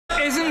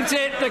Isn't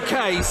it the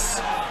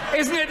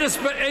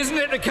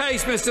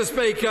case, Mr.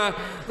 Speaker,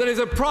 that if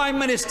a Prime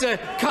Minister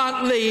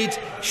can't lead,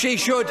 she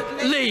should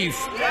leave?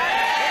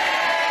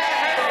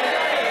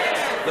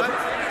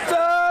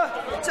 Sir,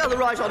 tell the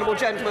right honourable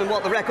gentleman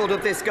what the record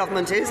of this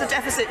government is. A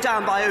deficit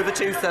down by over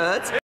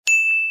 2/3.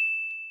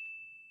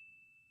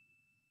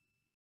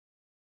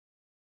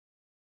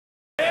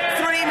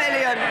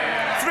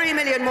 3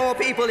 million more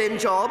people in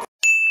jobs.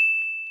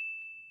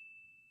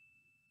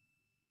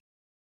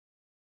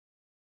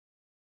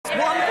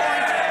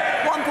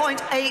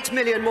 1.8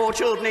 million more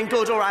children in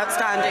good or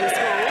outstanding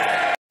schools.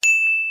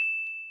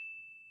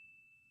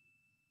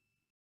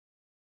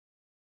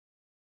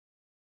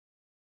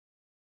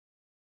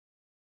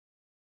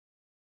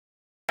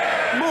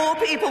 More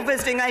people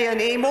visiting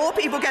A&E, more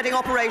people getting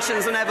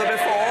operations than ever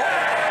before.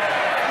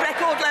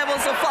 Record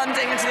levels of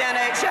funding into the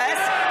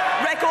NHS.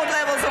 Record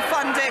levels of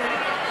funding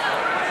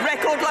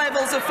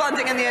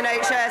in the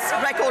NHS.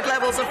 Record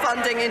levels of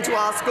funding into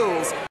our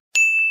schools.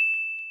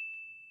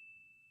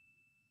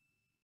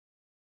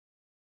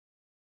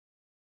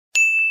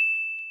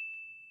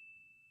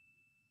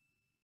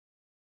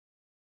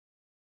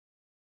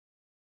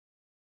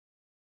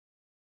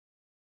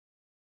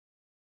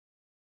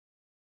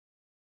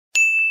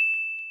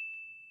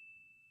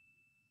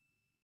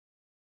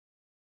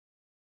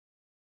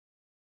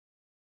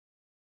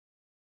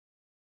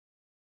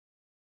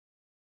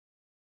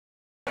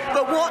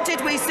 But what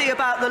did we see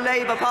about the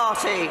Labour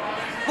Party?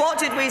 What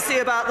did we see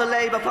about the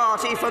Labour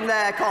Party from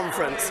their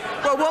conference?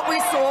 Well, what we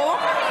saw...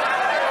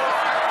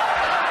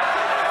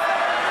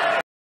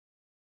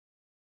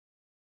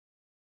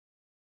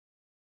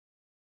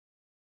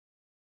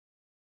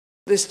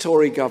 This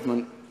Tory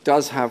government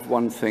does have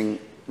one thing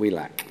we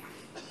lack.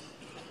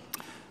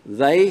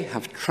 They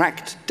have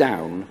tracked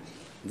down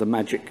the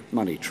magic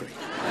money tree.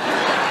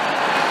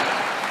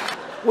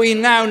 We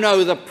now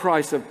know the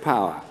price of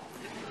power.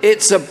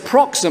 It's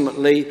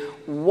approximately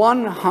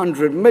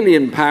 £100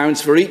 million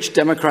for each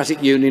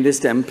Democratic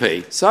Unionist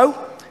MP. So,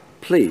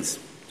 please,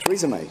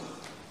 Theresa May,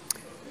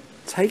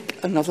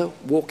 take another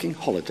walking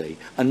holiday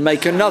and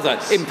make another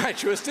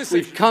impetuous decision.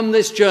 We've come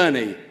this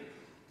journey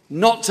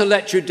not to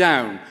let you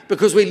down,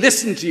 because we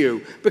listen to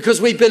you, because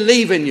we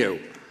believe in you.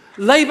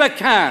 Labour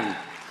can,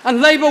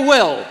 and Labour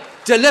will,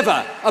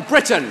 deliver a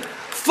Britain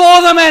for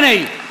the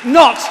many,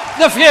 not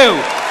the few.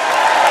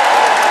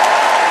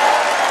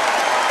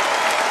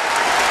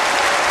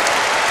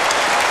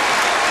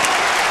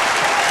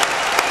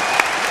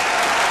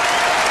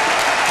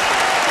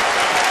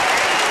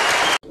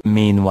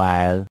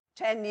 Meanwhile,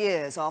 10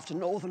 years after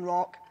Northern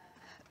Rock,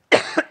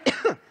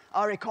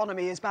 our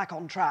economy is back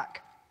on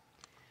track.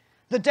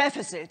 The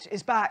deficit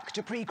is back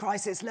to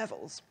pre-crisis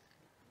levels.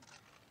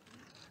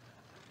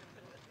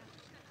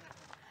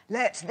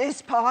 Let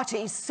this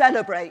party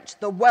celebrate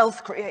the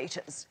wealth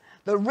creators,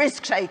 the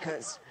risk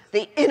takers,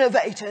 the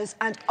innovators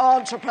and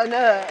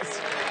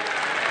entrepreneurs.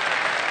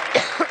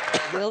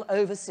 Will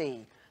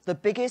oversee the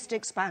biggest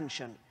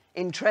expansion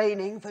in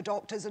training for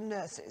doctors and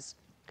nurses.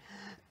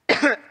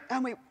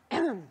 And we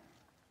and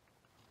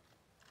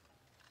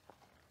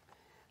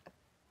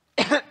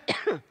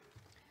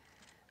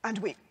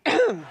we wait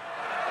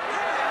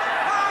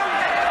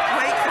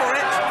for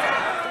it.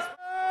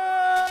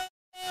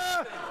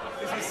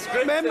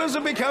 Members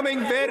are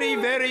becoming very,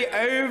 very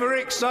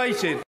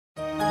overexcited.